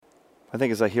I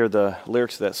think as I hear the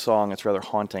lyrics of that song, it's rather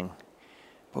haunting.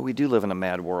 But we do live in a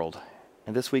mad world.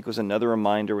 And this week was another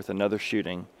reminder with another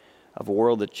shooting of a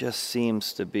world that just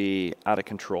seems to be out of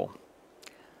control.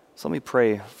 So let me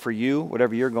pray for you,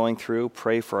 whatever you're going through.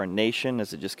 Pray for our nation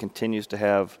as it just continues to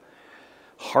have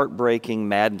heartbreaking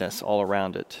madness all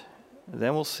around it. And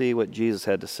then we'll see what Jesus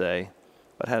had to say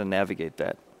about how to navigate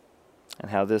that, and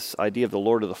how this idea of the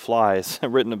Lord of the Flies,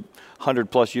 written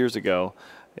 100 plus years ago,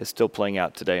 is still playing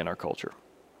out today in our culture.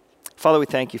 Father, we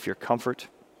thank you for your comfort.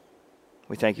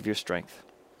 We thank you for your strength.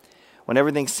 When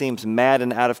everything seems mad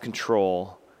and out of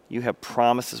control, you have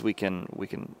promises we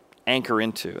can anchor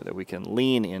into, that we can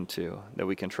lean into, that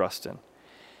we can trust in.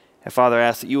 And Father, I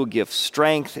ask that you will give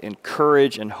strength and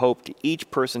courage and hope to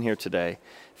each person here today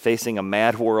facing a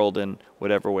mad world in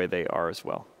whatever way they are as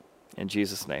well. In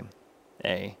Jesus' name,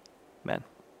 amen.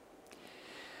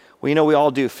 Well, we all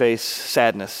do face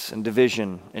sadness and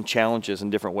division and challenges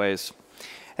in different ways.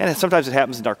 And sometimes it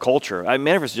happens in our culture.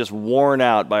 Many of us are just worn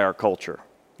out by our culture.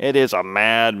 It is a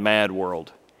mad, mad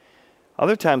world.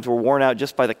 Other times we're worn out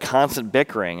just by the constant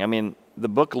bickering. The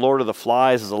book Lord of the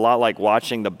Flies is a lot like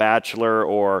watching The Bachelor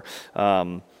or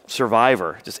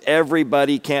Survivor. Just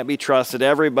everybody can't be trusted.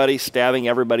 Everybody stabbing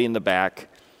everybody in the back.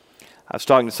 I was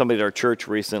talking to somebody at our church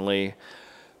recently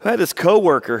who had this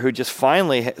coworker who just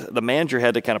finally, the manager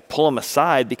had to kind of pull him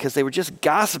aside because they were just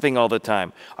gossiping all the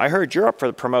time. I heard you're up for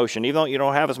the promotion even though you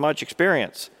don't have as much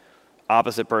experience.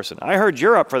 Opposite person. I heard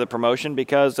you're up for the promotion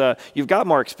because you've got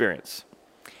more experience.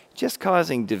 Just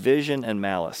causing division and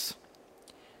malice.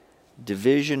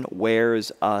 Division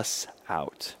wears us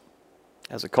out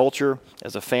as a culture,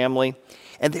 as a family.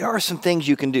 And there are some things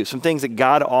you can do, some things that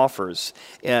God offers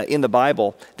in the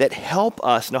Bible that help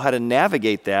us know how to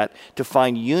navigate that to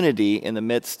find unity in the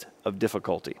midst of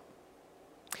difficulty.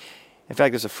 In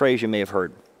fact, there's a phrase you may have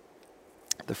heard.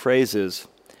 The phrase is,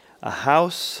 a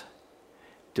house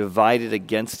divided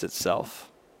against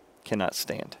itself cannot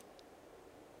stand.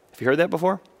 Have you heard that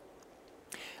before?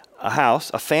 A house,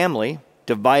 a family,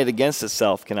 divided against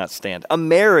itself cannot stand. A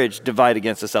marriage divided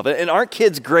against itself. And aren't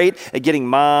kids great at getting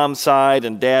mom's side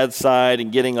and dad's side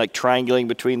and getting triangulating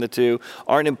between the two?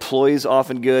 Aren't employees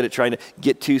often good at trying to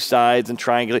get two sides and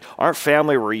triangulate? Aren't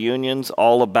family reunions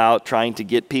all about trying to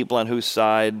get people on whose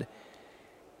side?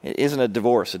 Isn't a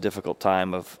divorce a difficult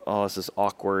time of, this is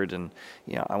awkward and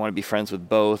I want to be friends with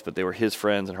both, but they were his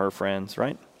friends and her friends,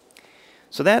 right?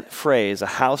 So that phrase, a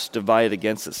house divided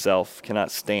against itself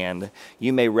cannot stand,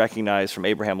 you may recognize from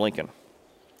Abraham Lincoln.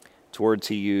 It's words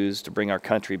he used to bring our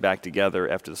country back together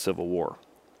after the Civil War.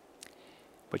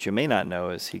 What you may not know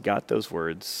is he got those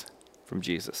words from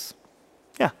Jesus.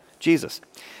 Yeah, Jesus.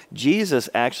 Jesus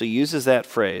actually uses that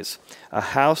phrase, a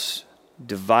house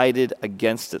divided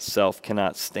against itself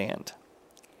cannot stand.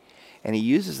 And he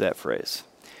uses that phrase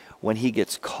when he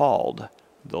gets called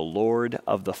the Lord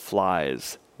of the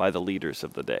Flies by the leaders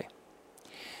of the day.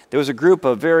 There was a group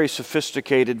of very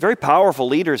sophisticated, very powerful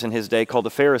leaders in his day called the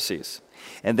Pharisees.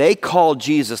 And they called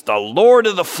Jesus the Lord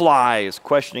of the Flies,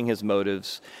 questioning his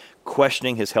motives,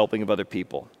 questioning his helping of other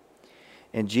people.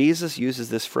 And Jesus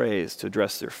uses this phrase to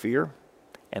address their fear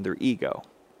and their ego.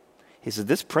 He says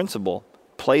this principle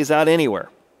plays out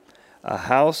anywhere. A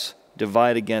house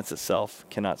divided against itself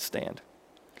cannot stand.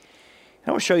 And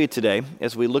I want to show you today,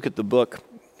 as we look at the book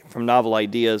from Novel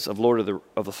Ideas of Lord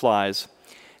of the Flies,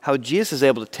 how Jesus is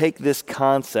able to take this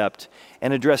concept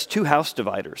and address two house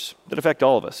dividers that affect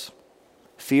all of us,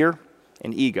 fear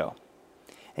and ego,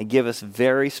 and give us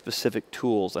very specific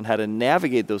tools on how to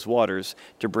navigate those waters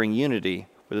to bring unity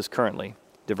where there's currently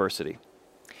diversity.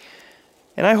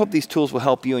 And I hope these tools will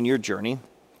help you in your journey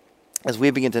as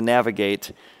we begin to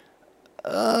navigate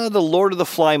the Lord of the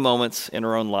Fly moments in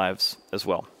our own lives as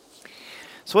well.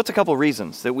 So what's a couple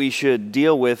reasons that we should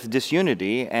deal with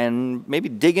disunity and maybe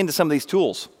dig into some of these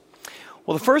tools?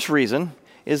 Well, the first reason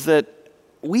is that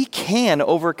we can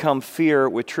overcome fear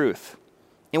with truth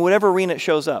in whatever arena it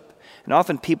shows up. And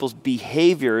often people's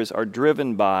behaviors are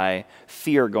driven by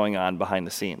fear going on behind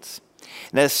the scenes.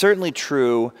 And that is certainly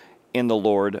true in the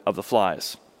Lord of the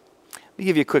Flies. Let me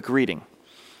give you a quick reading.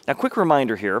 Now, quick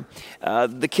reminder here,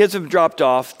 the kids have dropped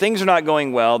off, things are not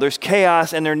going well, there's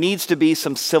chaos, and there needs to be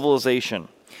some civilization.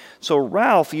 So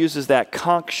Ralph uses that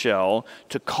conch shell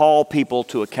to call people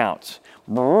to account.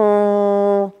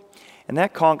 And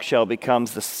that conch shell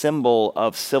becomes the symbol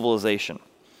of civilization.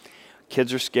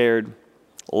 Kids are scared,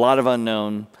 a lot of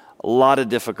unknown, a lot of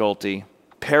difficulty,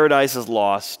 paradise is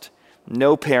lost,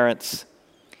 no parents,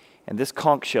 and this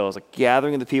conch shell is a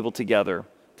gathering of the people together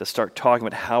to start talking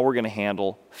about how we're going to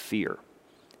handle fear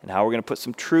and how we're going to put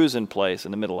some truths in place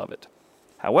in the middle of it.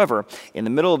 However, in the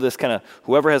middle of this kind of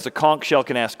whoever has a conch shell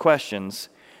can ask questions,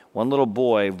 one little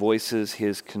boy voices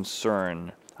his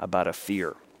concern about a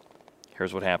fear.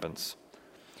 Here's what happens.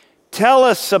 Tell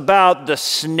us about the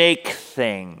snake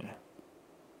thing.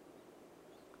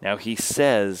 Now he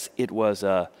says it was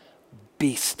a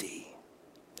beastie.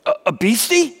 A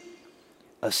beastie?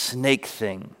 A snake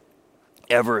thing,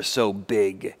 ever so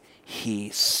big, he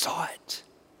saw it.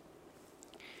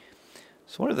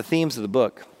 So one of the themes of the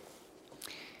book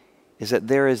is that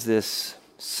there is this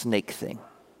snake thing,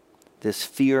 this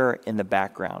fear in the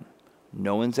background.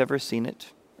 No one's ever seen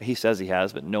it. He says he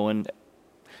has, but no one,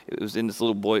 it was in this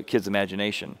little kid's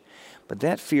imagination. But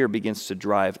that fear begins to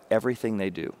drive everything they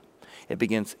do. It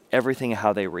begins everything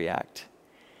how they react.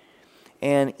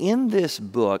 And in this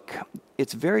book,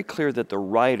 it's very clear that the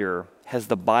writer has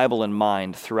the Bible in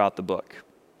mind throughout the book.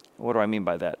 What do I mean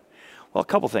by that? Well, a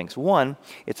couple things. One,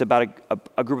 it's about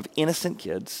a group of innocent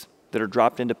kids that are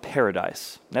dropped into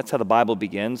paradise. And that's how the Bible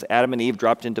begins. Adam and Eve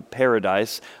dropped into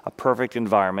paradise, a perfect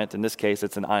environment. In this case,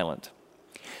 it's an island.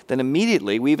 Then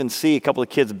immediately, we even see a couple of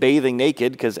kids bathing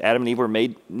naked because Adam and Eve were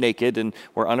made naked and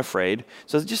were unafraid.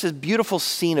 So it's just this beautiful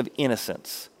scene of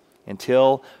innocence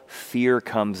until fear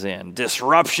comes in,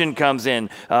 disruption comes in,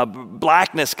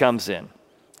 blackness comes in.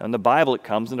 In the Bible, it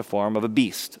comes in the form of a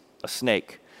beast, a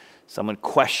snake, someone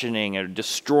questioning or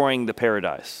destroying the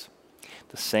paradise.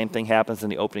 The same thing happens in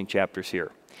the opening chapters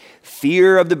here.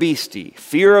 Fear of the beastie,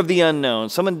 fear of the unknown,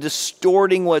 someone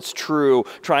distorting what's true,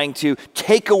 trying to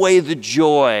take away the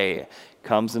joy,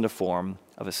 comes in the form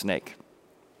of a snake.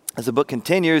 As the book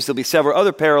continues, there'll be several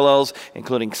other parallels,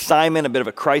 including Simon, a bit of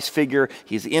a Christ figure.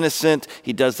 He's innocent,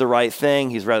 he does the right thing,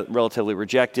 he's relatively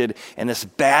rejected, and this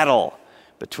battle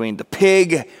between the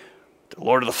pig, the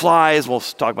Lord of the Flies, we'll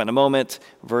talk about in a moment,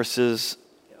 versus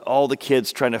all the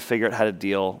kids trying to figure out how to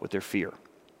deal with their fear.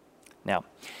 Now,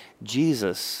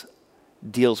 Jesus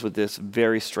deals with this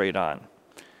very straight on,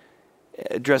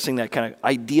 addressing that kind of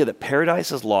idea that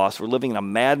paradise is lost. We're living in a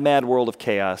mad, mad world of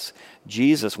chaos.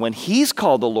 Jesus, when he's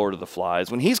called the Lord of the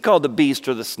Flies, when he's called the beast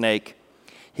or the snake,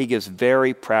 he gives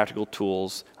very practical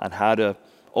tools on how to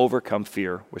overcome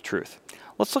fear with truth.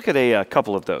 Let's look at a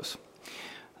couple of those.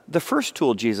 The first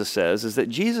tool Jesus says is that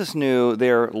Jesus knew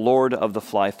their Lord of the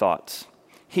Fly thoughts.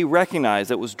 He recognized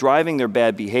that what was driving their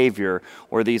bad behavior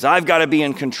were these I've got to be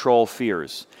in control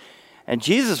fears. And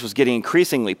Jesus was getting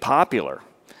increasingly popular.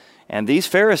 And these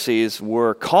Pharisees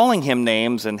were calling him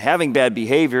names and having bad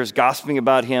behaviors, gossiping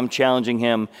about him, challenging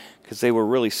him, because they were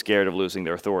really scared of losing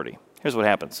their authority. Here's what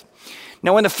happens.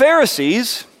 Now, when the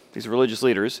Pharisees, these religious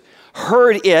leaders,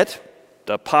 heard it,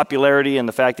 the popularity and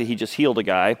the fact that he just healed a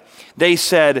guy, they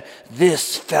said,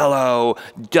 this fellow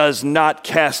does not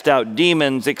cast out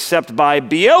demons except by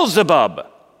Beelzebub.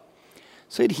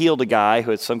 So he'd healed a guy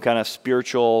who had some kind of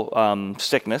spiritual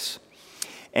sickness.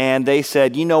 And they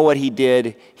said, you know what he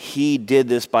did? He did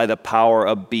this by the power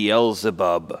of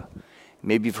Beelzebub.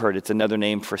 Maybe you've heard it's another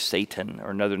name for Satan or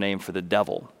another name for the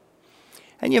devil.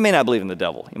 And you may not believe in the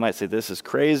devil. You might say, this is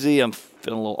crazy. I'm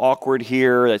feeling a little awkward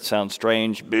here. That sounds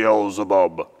strange.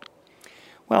 Beelzebub.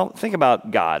 Well, think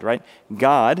about God, right?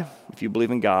 God, if you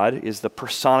believe in God, is the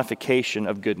personification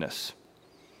of goodness.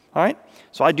 All right?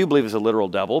 So I do believe it's a literal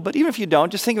devil, but even if you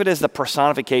don't, just think of it as the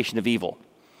personification of evil.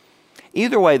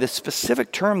 Either way, the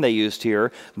specific term they used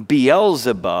here,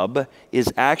 Beelzebub,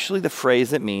 is actually the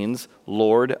phrase that means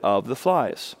Lord of the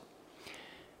Flies.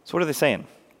 So what are they saying?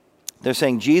 They're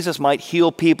saying Jesus might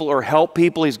heal people or help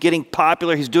people. He's getting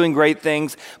popular. He's doing great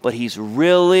things, but he's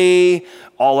really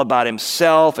all about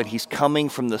himself, and he's coming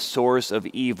from the source of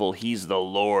evil. He's the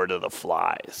Lord of the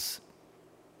Flies.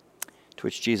 To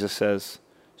which Jesus says,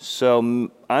 so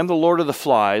I'm the Lord of the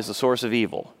Flies, the source of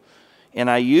evil. And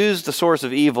I use the source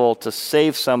of evil to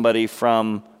save somebody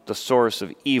from the source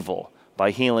of evil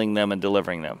by healing them and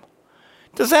delivering them.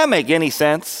 Does that make any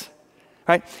sense?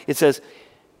 Right? It says,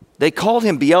 they called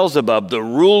him Beelzebub, the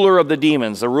ruler of the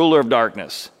demons, the ruler of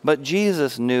darkness. But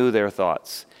Jesus knew their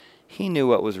thoughts. He knew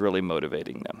what was really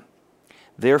motivating them.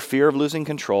 Their fear of losing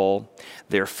control,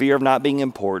 their fear of not being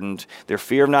important, their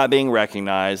fear of not being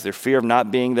recognized, their fear of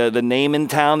not being the name in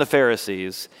town, the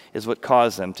Pharisees, is what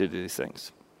caused them to do these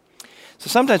things. So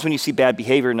sometimes when you see bad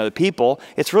behavior in other people,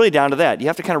 it's really down to that. You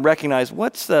have to kind of recognize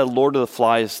what's the Lord of the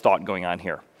Flies thought going on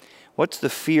here. What's the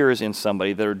fears in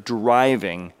somebody that are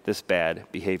driving this bad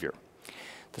behavior?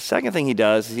 The second thing he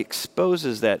does is he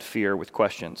exposes that fear with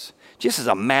questions. Jesus is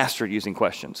a master at using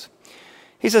questions.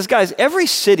 He says, guys, every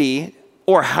city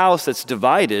or house that's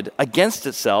divided against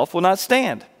itself will not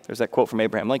stand. There's that quote from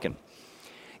Abraham Lincoln.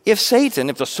 If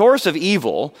the source of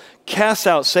evil casts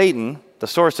out Satan, the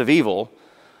source of evil,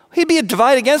 he'd be a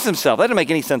divide against himself. That doesn't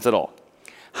make any sense at all.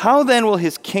 How then will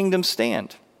his kingdom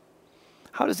stand?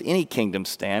 How does any kingdom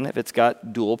stand if it's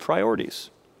got dual priorities?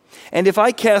 And if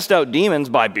I cast out demons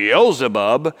by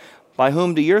Beelzebub, by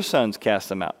whom do your sons cast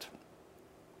them out?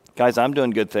 Guys, I'm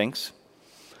doing good things.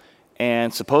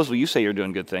 And supposedly you say you're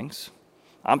doing good things.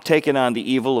 I'm taking on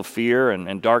the evil of fear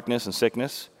and darkness and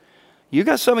sickness. You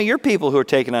got some of your people who are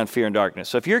taking on fear and darkness.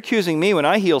 So if you're accusing me when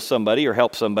I heal somebody or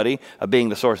help somebody of being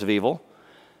the source of evil,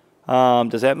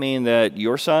 does that mean that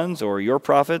your sons or your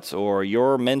prophets or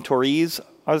your mentorees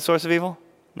are the source of evil?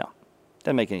 No.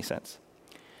 Doesn't make any sense.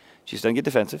 Jesus doesn't get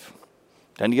defensive.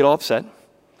 Doesn't get all upset.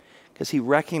 Because he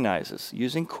recognizes,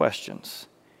 using questions,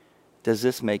 does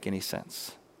this make any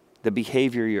sense? The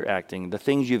behavior you're acting, the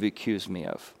things you've accused me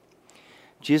of.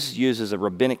 Jesus uses a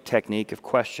rabbinic technique of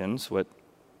questions, what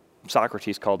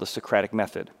Socrates called the Socratic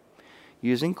method,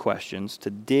 using questions to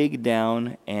dig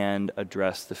down and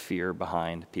address the fear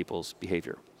behind people's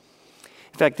behavior.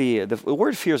 In fact, the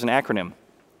word fear is an acronym.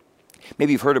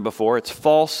 Maybe you've heard it before. It's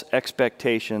false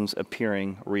expectations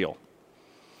appearing real.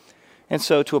 And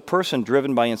so to a person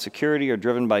driven by insecurity or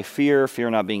driven by fear of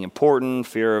not being important,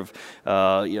 fear of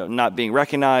not being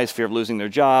recognized, fear of losing their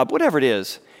job, whatever it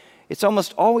is, it's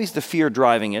almost always the fear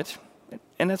driving it.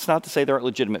 And that's not to say there aren't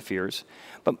legitimate fears,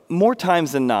 but more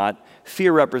times than not,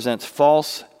 fear represents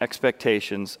false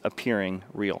expectations appearing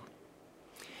real.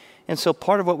 And so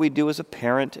part of what we do as a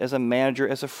parent, as a manager,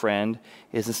 as a friend,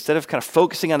 is instead of kind of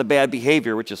focusing on the bad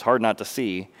behavior, which is hard not to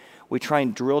see, we try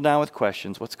and drill down with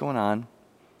questions. What's going on?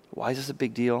 Why is this a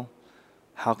big deal?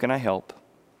 How can I help?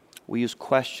 We use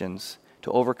questions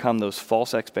to overcome those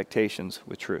false expectations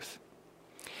with truth.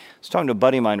 I was talking to a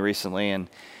buddy of mine recently, and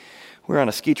we were on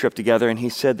a ski trip together, and he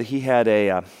said that he had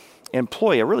a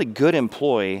really good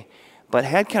employee, but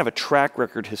had kind of a track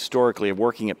record historically of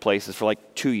working at places for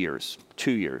like 2 years.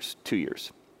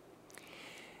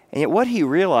 And yet what he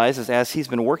realized is as he's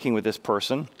been working with this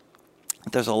person,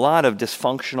 there's a lot of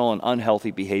dysfunctional and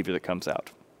unhealthy behavior that comes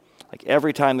out. Like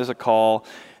every time there's a call,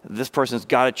 this person's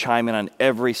got to chime in on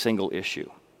every single issue.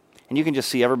 And you can just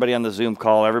see everybody on the Zoom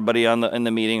call, everybody in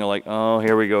the meeting are like, oh,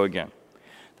 here we go again.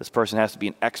 This person has to be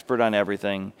an expert on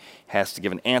everything, has to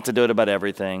give an antidote about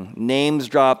everything, names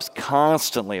drops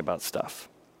constantly about stuff.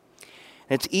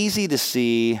 And it's easy to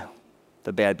see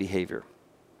the bad behavior.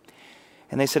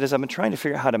 And they said, as I've been trying to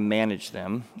figure out how to manage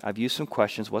them, I've used some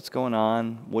questions. What's going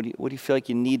on? What do you feel like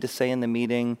you need to say in the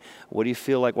meeting? What do you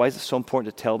feel like? Why is it so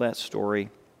important to tell that story?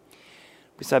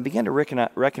 Because I began to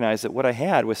recognize that what I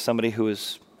had was somebody who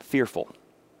was fearful.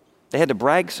 They had to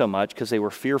brag so much because they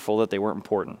were fearful that they weren't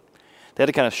important. They had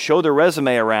to kind of show their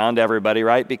resume around to everybody,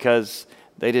 right? Because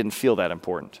they didn't feel that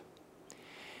important.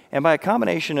 And by a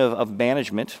combination of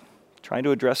management, trying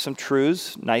to address some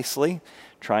truths nicely,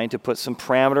 trying to put some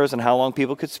parameters on how long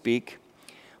people could speak.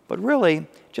 But really,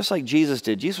 just like Jesus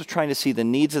did, Jesus was trying to see the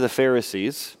needs of the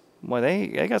Pharisees. Well, they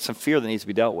got some fear that needs to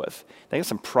be dealt with. They got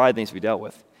some pride that needs to be dealt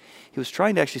with. He was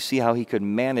trying to actually see how he could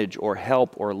manage or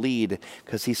help or lead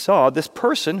because he saw this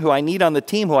person who I need on the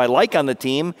team, who I like on the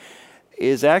team,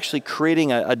 is actually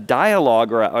creating a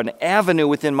dialogue or an avenue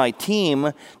within my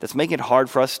team that's making it hard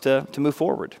for us to move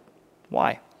forward.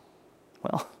 Why?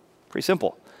 Well, pretty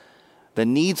simple. The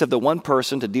needs of the one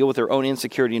person to deal with their own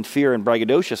insecurity and fear and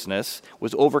braggadociousness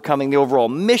was overcoming the overall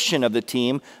mission of the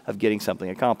team of getting something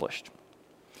accomplished.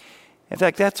 In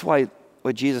fact, that's why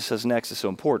what Jesus says next is so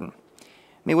important. I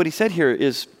mean, what he said here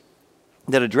is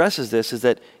that addresses this is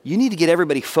that you need to get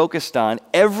everybody focused on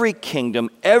every kingdom,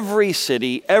 every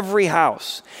city, every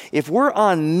house. If we're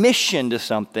on mission to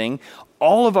something,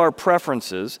 all of our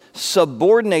preferences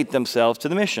subordinate themselves to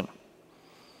the mission.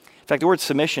 In fact, the word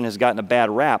submission has gotten a bad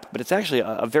rap, but it's actually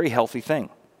a very healthy thing.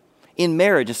 In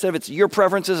marriage, instead of it's your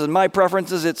preferences and my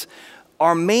preferences, it's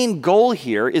our main goal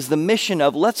here is the mission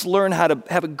of let's learn how to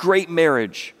have a great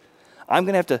marriage. I'm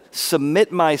going to have to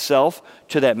submit myself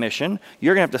to that mission.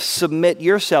 You're going to have to submit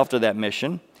yourself to that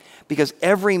mission because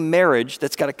every marriage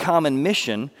that's got a common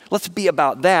mission, let's be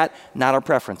about that, not our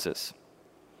preferences.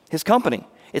 His company.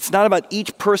 It's not about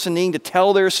each person needing to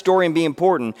tell their story and be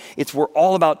important. We're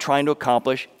all about trying to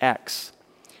accomplish X.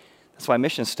 That's why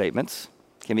mission statements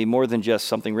can be more than just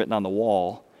something written on the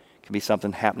wall. It can be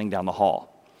something happening down the hall.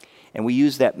 And we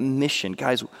use that mission.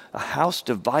 Guys, a house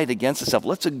divided against itself.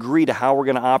 Let's agree to how we're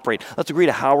going to operate. Let's agree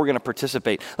to how we're going to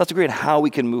participate. Let's agree to how we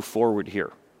can move forward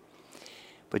here.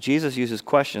 But Jesus uses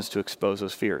questions to expose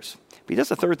those fears. But he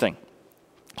does a third thing.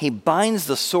 He binds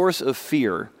the source of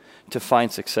fear to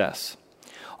find success.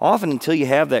 Often until you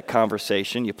have that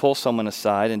conversation, you pull someone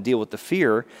aside and deal with the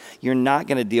fear, you're not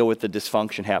going to deal with the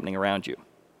dysfunction happening around you.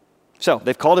 So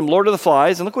they've called him Lord of the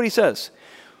Flies, and look what he says.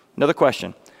 Another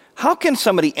question. How can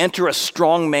somebody enter a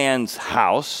strong man's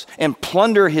house and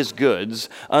plunder his goods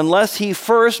unless he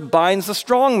first binds the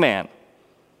strong man?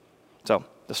 So,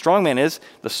 the strong man is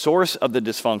the source of the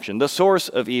dysfunction, the source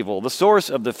of evil, the source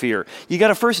of the fear. You got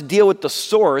to first deal with the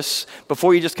source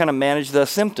before you just kind of manage the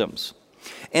symptoms.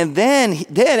 And then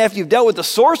after you've dealt with the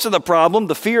source of the problem,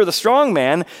 the fear of the strong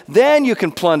man, then you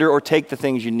can plunder or take the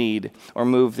things you need or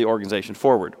move the organization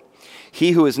forward.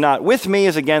 He who is not with me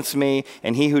is against me,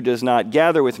 and he who does not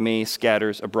gather with me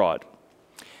scatters abroad.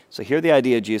 So here the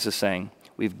idea Jesus is saying,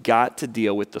 we've got to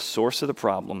deal with the source of the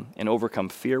problem and overcome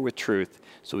fear with truth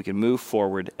so we can move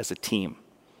forward as a team,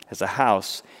 as a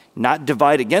house, not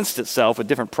divide against itself with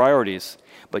different priorities,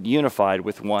 but unified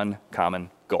with one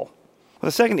common goal. Well,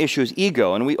 the second issue is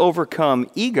ego, and we overcome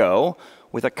ego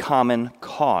with a common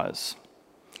cause.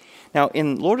 Now,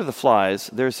 in Lord of the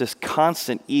Flies, there's this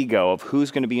constant ego of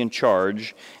who's going to be in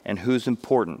charge and who's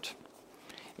important.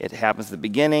 It happens at the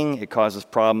beginning. It causes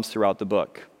problems throughout the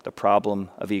book. The problem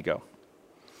of ego.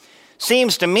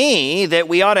 Seems to me that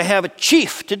we ought to have a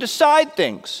chief to decide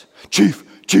things. Chief,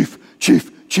 chief,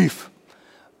 chief, chief.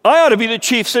 I ought to be the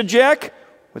chief, said Jack,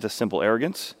 with a simple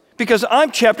arrogance, because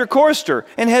I'm chapter chorister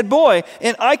and head boy,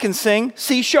 and I can sing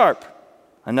C sharp.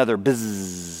 Another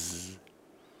bzzz.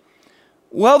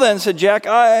 Well then, said Jack,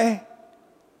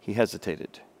 He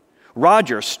hesitated.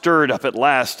 Roger stirred up at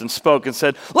last and spoke and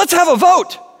said, let's have a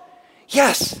vote.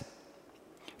 Yes.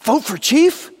 Vote for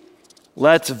chief?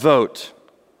 Let's vote.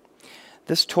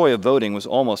 This toy of voting was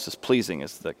almost as pleasing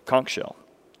as the conch shell.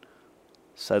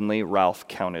 Suddenly, Ralph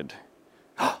counted.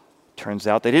 Turns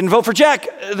out they didn't vote for Jack.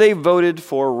 They voted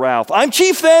for Ralph. I'm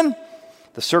chief then.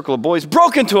 The circle of boys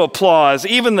broke into applause.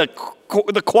 Even the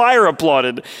choir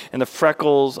applauded, and the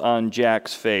freckles on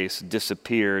Jack's face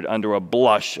disappeared under a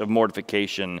blush of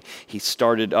mortification. He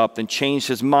started up, then changed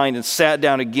his mind and sat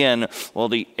down again while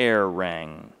the air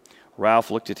rang. Ralph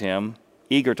looked at him,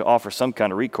 eager to offer some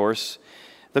kind of recourse.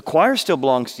 The choir still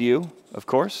belongs to you, of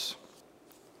course.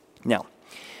 Now,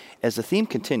 as the theme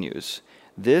continues,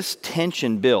 this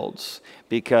tension builds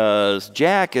because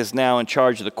Jack is now in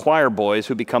charge of the choir boys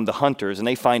who become the hunters, and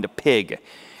they find a pig.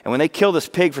 And when they kill this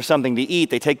pig for something to eat,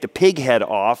 they take the pig head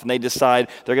off, and they decide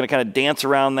they're going to kind of dance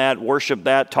around that, worship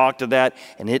that, talk to that,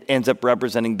 and it ends up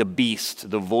representing the beast,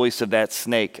 the voice of that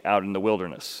snake out in the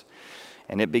wilderness.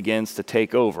 And it begins to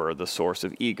take over the source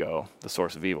of ego, the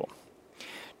source of evil.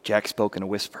 Jack spoke in a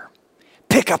whisper.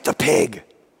 Pick up the pig!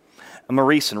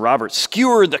 Maurice and Robert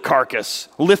skewered the carcass,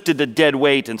 lifted the dead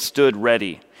weight, and stood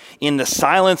ready. In the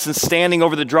silence and standing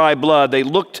over the dry blood, they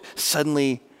looked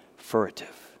suddenly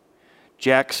furtive.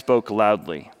 Jack spoke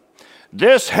loudly.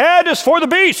 This head is for the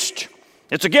beast.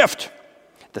 It's a gift.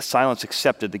 The silence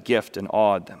accepted the gift and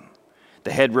awed them.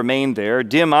 The head remained there,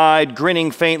 dim-eyed,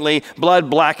 grinning faintly, blood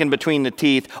blackened between the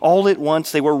teeth. All at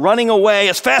once, they were running away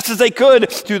as fast as they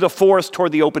could through the forest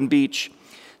toward the open beach.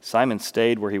 Simon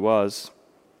stayed where he was,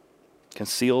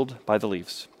 concealed by the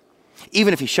leaves.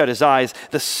 Even if he shut his eyes,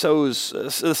 the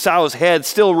sow's head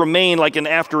still remained like an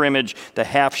afterimage. The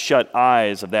half-shut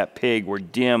eyes of that pig were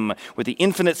dim with the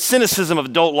infinite cynicism of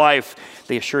adult life.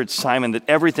 They assured Simon that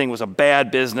everything was a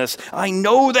bad business. I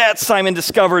know that, Simon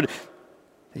discovered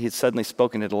that he had suddenly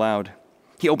spoken it aloud.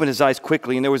 He opened his eyes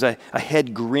quickly, and there was a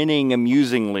head grinning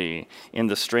amusingly in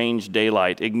the strange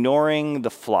daylight, ignoring the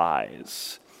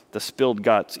flies, the spilled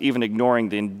guts, even ignoring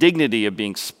the indignity of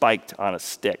being spiked on a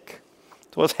stick.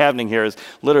 So what's happening here is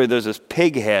literally there's this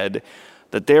pig head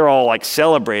that they're all like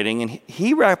celebrating, and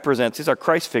he represents, he's our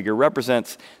Christ figure,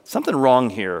 represents something wrong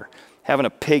here. Having a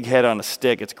pig head on a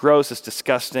stick, it's gross, it's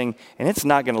disgusting, and it's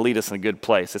not going to lead us in a good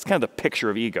place. It's kind of the picture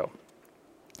of ego.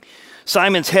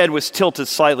 Simon's head was tilted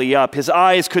slightly up. His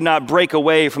eyes could not break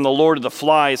away from the Lord of the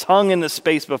Flies, hung in the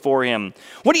space before him.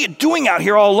 What are you doing out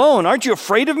here all alone? Aren't you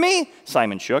afraid of me?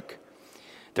 Simon shook.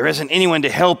 There isn't anyone to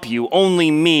help you, only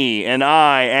me, and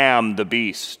I am the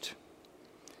beast.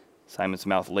 Simon's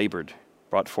mouth labored,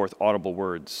 brought forth audible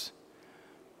words.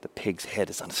 The pig's head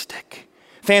is on a stick.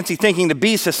 Fancy thinking the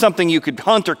beast is something you could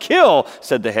hunt or kill,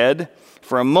 said the head.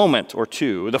 For a moment or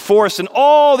two, the forest and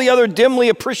all the other dimly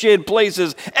appreciated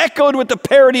places echoed with the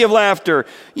parody of laughter.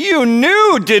 You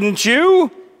knew, didn't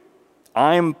you?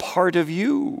 I'm part of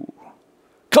you.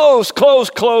 Close, close,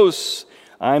 close.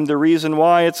 I'm the reason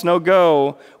why it's no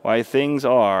go, why things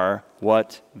are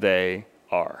what they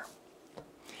are.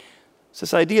 It's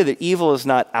this idea that evil is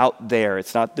not out there.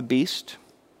 It's not the beast.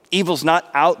 Evil's not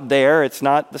out there. It's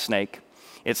not the snake.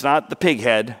 It's not the pig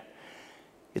head.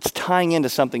 It's tying into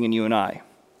something in you and I.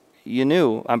 You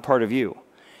knew I'm part of you.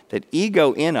 that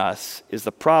ego in us is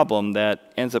the problem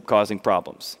that ends up causing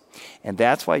problems. And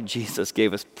that's why Jesus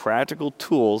gave us practical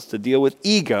tools to deal with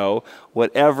ego,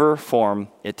 whatever form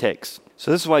it takes. So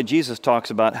this is why Jesus talks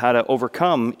about how to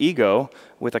overcome ego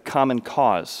with a common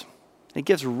cause. He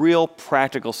gives real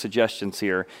practical suggestions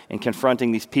here in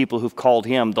confronting these people who've called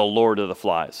him the Lord of the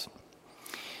Flies.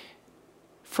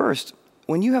 First,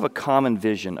 when you have a common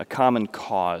vision, a common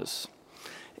cause,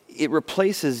 it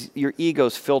replaces your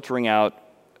ego's filtering out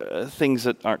things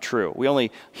that aren't true. We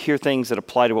only hear things that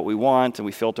apply to what we want, and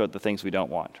we filter out the things we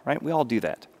don't want, right? We all do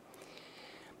that.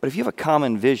 But if you have a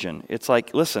common vision, it's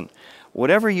like, listen,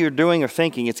 whatever you're doing or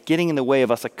thinking, it's getting in the way of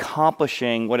us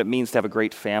accomplishing what it means to have a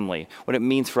great family, what it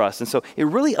means for us. And so it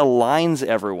really aligns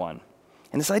everyone.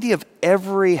 And this idea of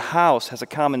every house has a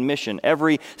common mission,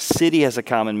 every city has a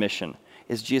common mission,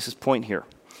 is Jesus' point here.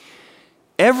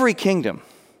 Every kingdom,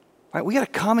 right? We got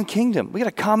a common kingdom. We got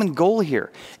a common goal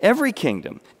here. Every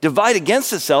kingdom, divide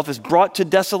against itself, is brought to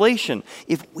desolation.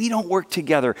 If we don't work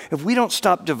together, if we don't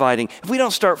stop dividing, if we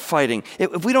don't start fighting,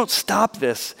 if we don't stop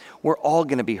this, we're all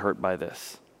going to be hurt by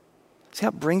this. See how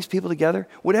it brings people together?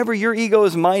 Whatever your ego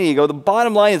is, my ego, the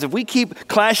bottom line is if we keep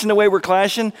clashing the way we're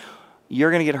clashing,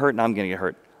 you're going to get hurt and I'm going to get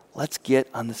hurt. Let's get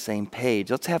on the same page.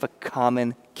 Let's have a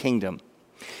common kingdom.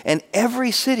 And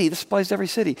every city, this applies to every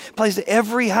city, applies to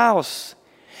every house.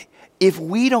 If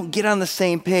we don't get on the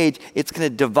same page, it's going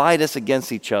to divide us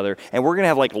against each other, and we're going to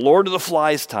have like Lord of the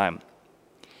Flies time.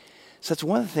 So that's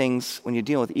one of the things when you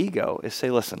deal with ego is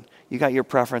say, listen, you got your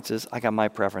preferences, I got my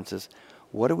preferences.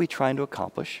 What are we trying to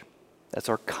accomplish? That's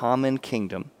our common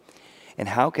kingdom. And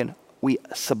how can we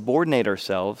subordinate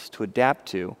ourselves to adapt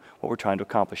to what we're trying to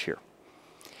accomplish here?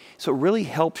 So it really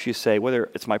helps you say,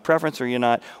 whether it's my preference or you're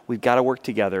not, we've got to work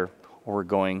together or we're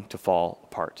going to fall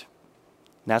apart.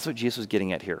 And that's what Jesus was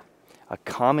getting at here. A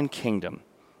common kingdom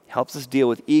helps us deal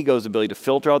with ego's ability to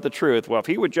filter out the truth. Well, if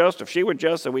he would just, if she would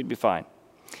just, then we'd be fine.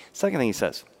 Second thing he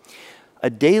says, a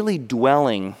daily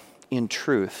dwelling in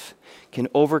truth can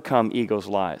overcome ego's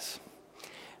lies.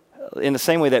 In the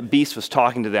same way that beast was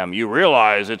talking to them, you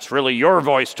realize it's really your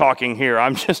voice talking here.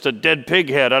 I'm just a dead pig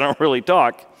head. I don't really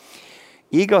talk.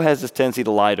 Ego has this tendency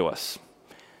to lie to us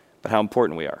about how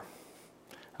important we are,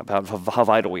 about how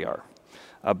vital we are,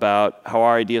 about how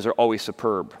our ideas are always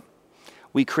superb.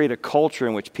 We create a culture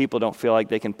in which people don't feel like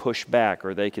they can push back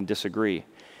or they can disagree.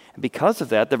 And because of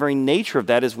that, the very nature of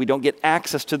that is we don't get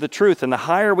access to the truth. And the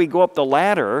higher we go up the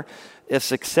ladder of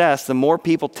success, the more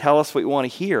people tell us what we want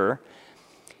to hear,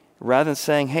 rather than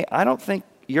saying, hey, I don't think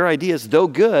your ideas, though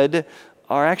good,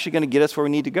 are actually going to get us where we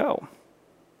need to go.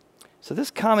 So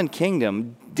this common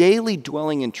kingdom, daily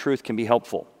dwelling in truth, can be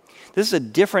helpful. This is a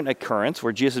different occurrence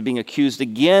where Jesus is being accused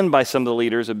again by some of the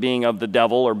leaders of being of the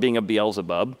devil or being of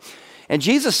Beelzebub. And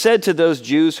Jesus said to those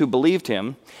Jews who believed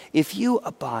him, if you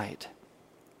abide,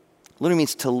 literally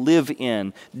means to live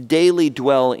in, daily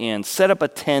dwell in, set up a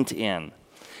tent in.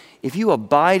 If you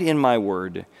abide in my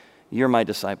word, you're my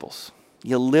disciples.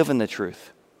 You live in the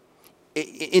truth.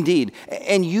 Indeed,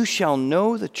 and you shall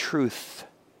know the truth,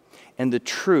 and the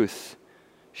truth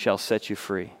shall set you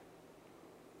free.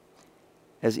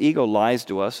 As ego lies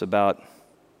to us about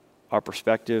our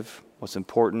perspective, what's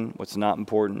important, what's not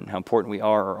important, how important we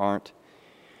are or aren't,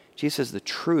 Jesus says the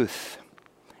truth,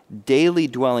 daily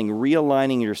dwelling,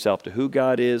 realigning yourself to who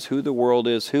God is, who the world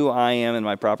is, who I am in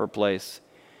my proper place,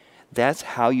 that's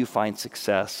how you find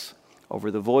success over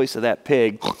the voice of that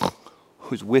pig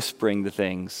who's whispering the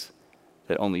things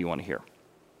that only you want to hear.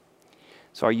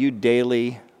 So are you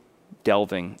daily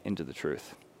delving into the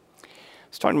truth? I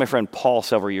was talking to my friend Paul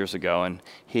several years ago, and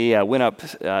he went up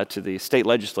to the state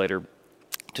legislator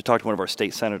to talk to one of our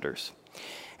state senators.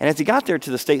 And as he got there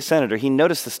to the state senator, he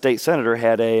noticed the state senator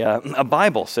had a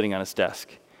Bible sitting on his desk.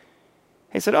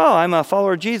 He said, oh, I'm a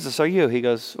follower of Jesus, are you? He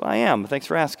goes, well, I am, thanks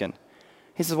for asking.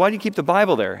 He says, why do you keep the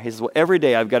Bible there? He says, well, every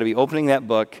day I've got to be opening that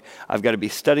book, I've got to be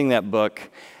studying that book,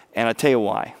 and I'll tell you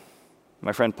why.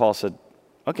 My friend Paul said,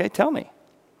 okay, tell me.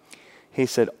 He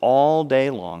said, all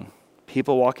day long,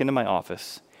 people walk into my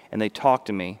office, and they talk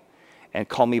to me and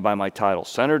call me by my title,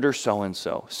 Senator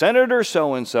so-and-so, Senator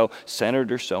so-and-so,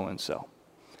 Senator so-and-so.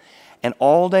 And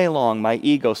all day long, my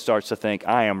ego starts to think,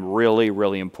 I am really,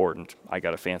 really important. I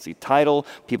got a fancy title.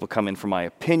 People come in for my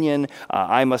opinion.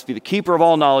 I must be the keeper of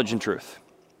all knowledge and truth.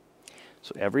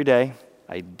 So every day,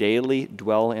 I daily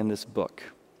dwell in this book.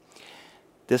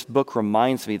 This book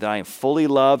reminds me that I am fully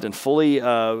loved and fully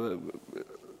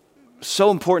so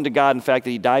important to God, in fact,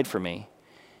 that he died for me.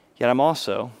 Yet I'm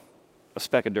also a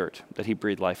speck of dirt that he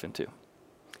breathed life into.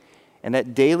 And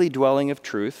that daily dwelling of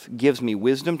truth gives me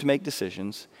wisdom to make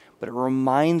decisions, but it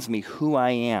reminds me who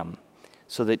I am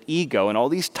so that ego and all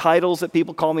these titles that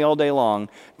people call me all day long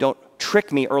don't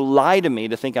trick me or lie to me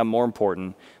to think I'm more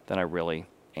important than I really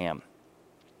am.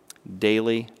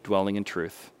 Daily dwelling in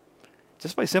truth.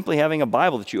 Just by simply having a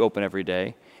Bible that you open every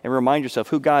day and remind yourself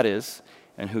who God is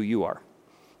and who you are,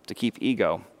 to keep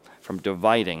ego from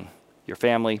dividing your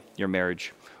family, your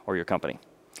marriage, or your company.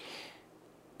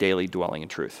 Daily dwelling in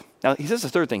truth. Now, he says the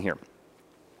third thing here.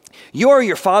 You are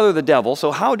your father, the devil,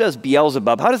 so how does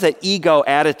Beelzebub, how does that ego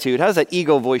attitude, how does that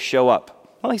ego voice show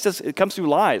up? Well, he says it comes through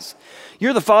lies.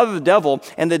 You're the father of the devil,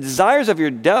 and the desires of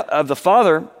the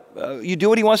father, you do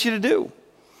what he wants you to do.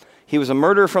 He was a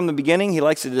murderer from the beginning. He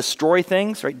likes to destroy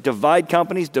things, right? Divide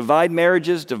companies, divide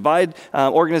marriages, divide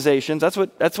organizations. That's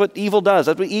what evil does.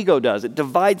 That's what ego does. It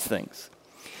divides things.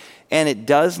 And it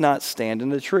does not stand in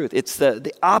the truth. It's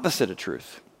the opposite of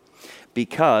truth,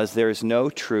 because there is no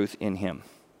truth in him.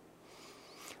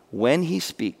 When he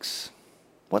speaks,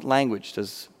 what language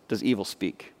does evil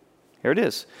speak? Here it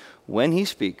is. When he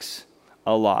speaks,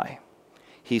 a lie.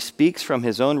 He speaks from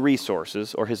his own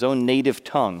resources or his own native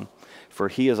tongue, for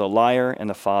he is a liar and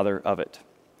the father of it.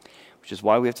 Which is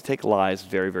why we have to take lies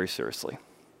very, very seriously.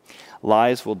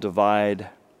 Lies will divide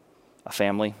a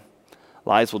family.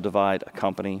 Lies will divide a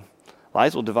company.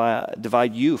 Lies will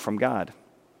divide you from God.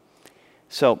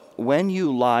 So when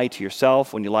you lie to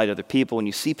yourself, when you lie to other people, when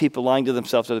you see people lying to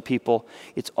themselves to other people,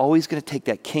 it's always going to take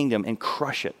that kingdom and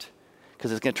crush it,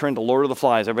 because it's going to turn to Lord of the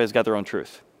Flies. Everybody's got their own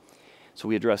truth. So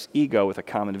we address ego with a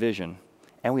common vision,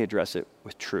 and we address it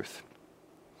with truth.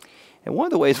 And one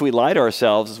of the ways we lie to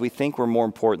ourselves is we think we're more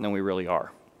important than we really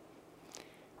are.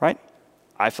 Right?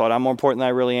 I thought I'm more important than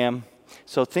I really am.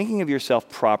 So thinking of yourself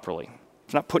properly,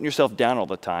 it's not putting yourself down all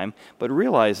the time, but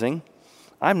realizing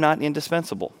I'm not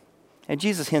indispensable. And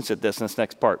Jesus hints at this in this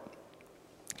next part.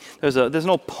 There's an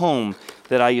old poem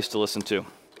that I used to listen to.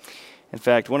 In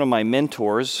fact, one of my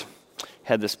mentors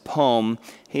had this poem.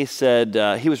 He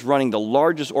said he was running the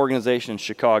largest organization in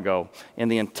Chicago in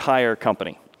the entire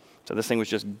company. So this thing was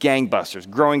just gangbusters,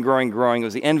 growing. It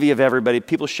was the envy of everybody.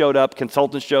 People showed up,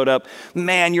 consultants showed up.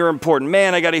 Man, you're important.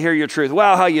 Man, I got to hear your truth.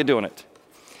 Wow, how you doing it?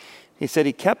 He said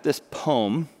he kept this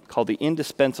poem called The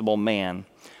Indispensable Man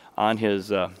on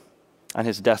his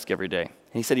desk every day.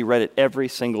 And he said he read it every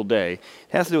single day. It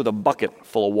has to do with a bucket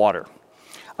full of water.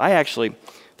 I actually,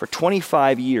 for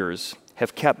 25 years,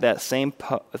 have kept that same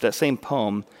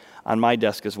poem on my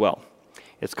desk as well.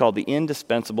 It's called The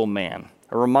Indispensable Man,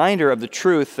 a reminder of the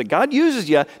truth that God uses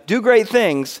you, do great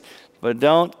things, but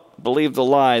don't believe the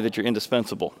lie that you're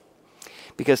indispensable.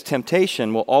 Because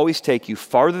temptation will always take you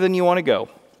farther than you want to go.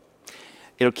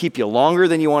 It'll keep you longer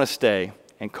than you want to stay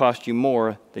and cost you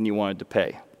more than you wanted to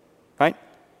pay. Right?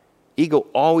 Ego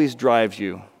always drives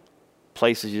you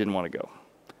places you didn't want to go.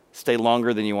 Stay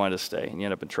longer than you wanted to stay, and you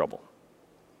end up in trouble.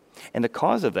 And the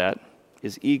cause of that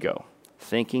is ego,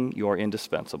 thinking you're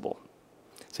indispensable.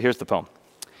 So here's the poem.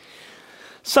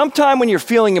 Sometime when you're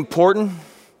feeling important,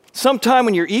 sometime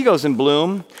when your ego's in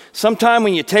bloom, sometime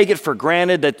when you take it for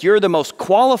granted that you're the most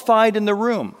qualified in the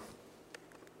room,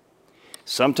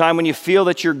 sometime when you feel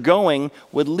that your going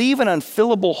would leave an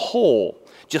unfillable hole,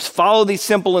 just follow these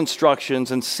simple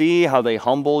instructions and see how they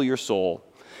humble your soul.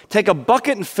 Take a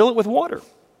bucket and fill it with water.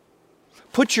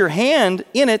 Put your hand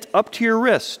in it up to your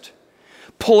wrist.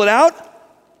 Pull it out,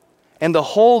 and the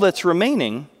hole that's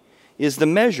remaining is the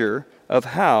measure of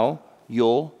how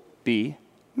you'll be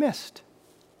missed.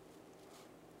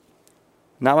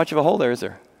 Not much of a hole there, is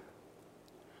there?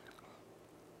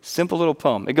 Simple little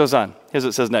poem. It goes on. Here's what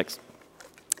it says next.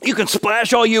 You can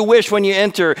splash all you wish when you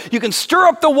enter. You can stir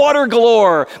up the water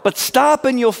galore, but stop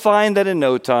and you'll find that in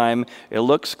no time it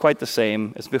looks quite the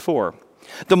same as before.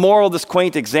 The moral of this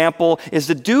quaint example is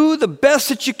to do the best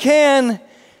that you can.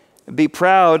 Be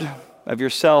proud of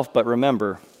yourself, but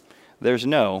remember, there's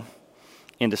no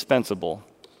indispensable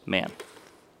man.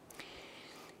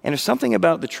 And there's something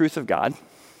about the truth of God,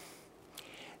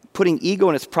 putting ego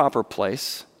in its proper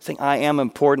place, saying, I am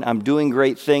important, I'm doing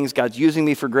great things, God's using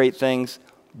me for great things,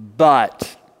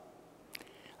 but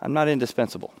I'm not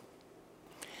indispensable.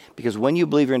 Because when you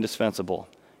believe you're indispensable,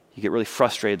 you get really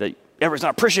frustrated that everyone's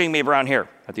not appreciating me around here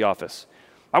at the office.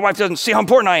 My wife doesn't see how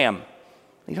important I am.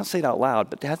 You don't say it out loud,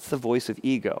 but that's the voice of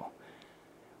ego.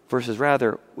 Versus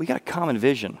rather, we got a common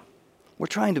vision. We're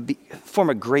trying to form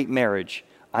a great marriage.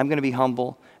 I'm going to be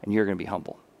humble, and you're going to be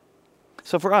humble.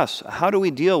 So for us, how do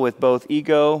we deal with both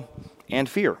ego and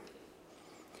fear?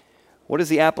 What is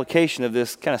the application of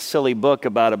this kind of silly book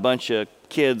about a bunch of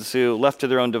kids who, left to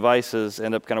their own devices,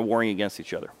 end up kind of warring against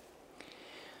each other?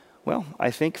 Well,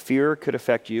 I think fear could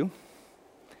affect you.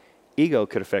 Ego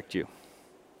could affect you.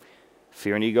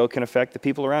 Fear and ego can affect the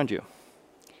people around you.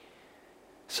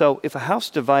 So if a house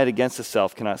divided against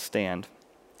itself cannot stand,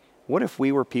 what if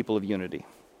we were people of unity?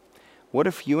 What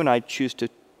if you and I choose to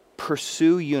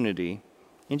pursue unity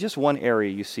in just one area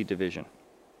you see division?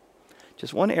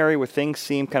 Just one area where things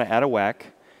seem kind of out of whack.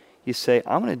 You say,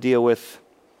 I'm going to deal with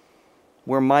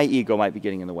where my ego might be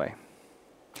getting in the way.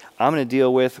 I'm going to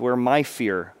deal with where my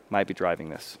fear might be driving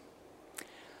this.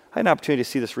 I had an opportunity to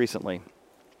see this recently.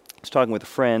 I was talking with a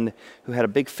friend who had a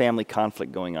big family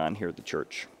conflict going on here at the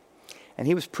church. And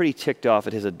he was pretty ticked off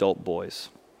at his adult boys.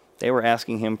 They were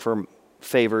asking him for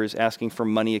favors, asking for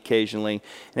money occasionally.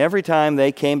 And every time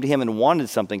they came to him and wanted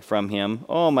something from him,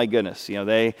 oh my goodness,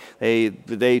 they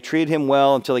treated him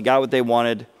well until they got what they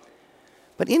wanted.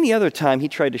 But any other time, he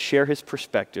tried to share his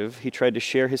perspective, he tried to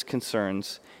share his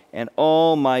concerns, and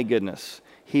oh my goodness,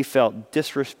 he felt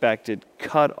disrespected,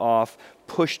 cut off,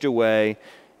 pushed away,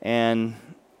 and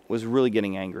was really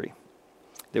getting angry.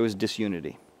 There was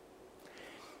disunity.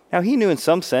 Now, he knew in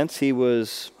some sense he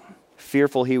was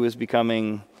fearful he was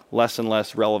becoming less and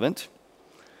less relevant,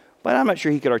 but I'm not sure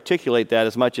he could articulate that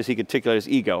as much as he could articulate his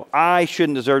ego. I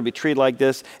shouldn't deserve to be treated like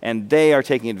this, and they are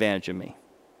taking advantage of me,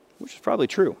 which is probably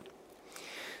true.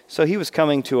 So he was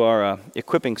coming to our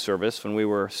equipping service when we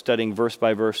were studying verse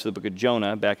by verse the book of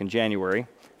Jonah back in January.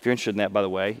 If you're interested in that, by the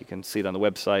way, you can see it on the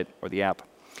website or the app.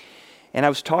 And I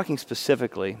was talking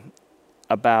specifically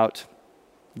about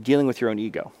dealing with your own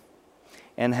ego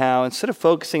and how instead of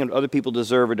focusing on what other people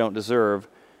deserve or don't deserve,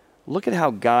 look at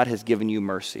how God has given you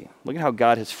mercy. Look at how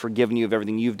God has forgiven you of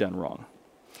everything you've done wrong.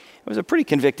 It was a pretty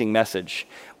convicting message,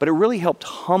 but it really helped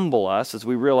humble us as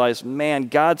we realized, man,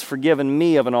 God's forgiven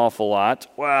me of an awful lot.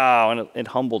 Wow, and it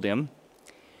humbled him.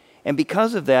 And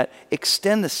because of that,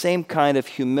 extend the same kind of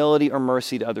humility or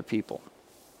mercy to other people.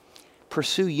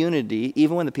 Pursue unity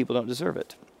even when the people don't deserve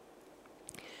it.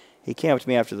 He came up to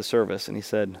me after the service and he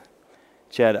said,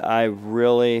 Chad, I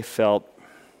really felt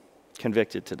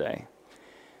convicted today.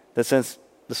 That since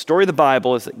the story of the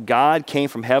Bible is that God came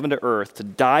from heaven to earth to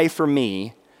die for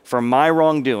me, for my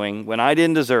wrongdoing, when I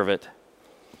didn't deserve it,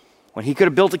 when he could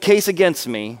have built a case against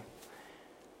me,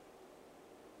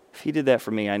 if he did that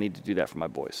for me, I need to do that for my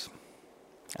boys.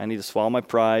 I need to swallow my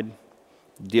pride,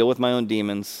 deal with my own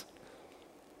demons,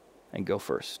 and go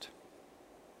first.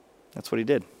 That's what he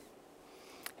did.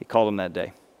 He called him that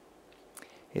day.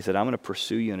 He said, I'm going to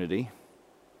pursue unity,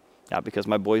 not because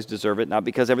my boys deserve it, not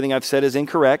because everything I've said is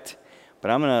incorrect, but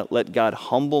I'm going to let God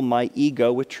humble my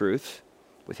ego with truth,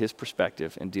 with his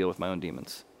perspective, and deal with my own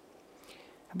demons.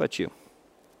 How about you?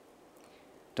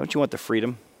 Don't you want the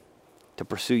freedom to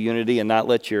pursue unity and not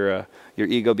let your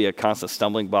ego be a constant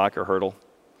stumbling block or hurdle?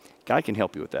 God can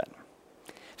help you with that.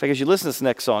 In fact, as you listen to this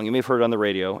next song, you may have heard it on the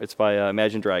radio. It's by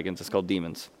Imagine Dragons. It's called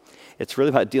Demons. It's really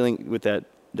about dealing with that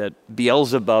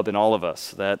Beelzebub in all of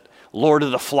us, that Lord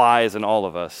of the Flies in all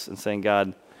of us, and saying,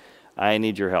 God, I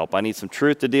need your help. I need some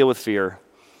truth to deal with fear,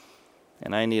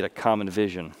 and I need a common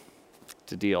vision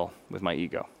to deal with my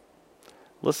ego.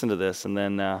 Listen to this, and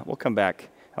then we'll come back.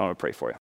 I want to pray for you.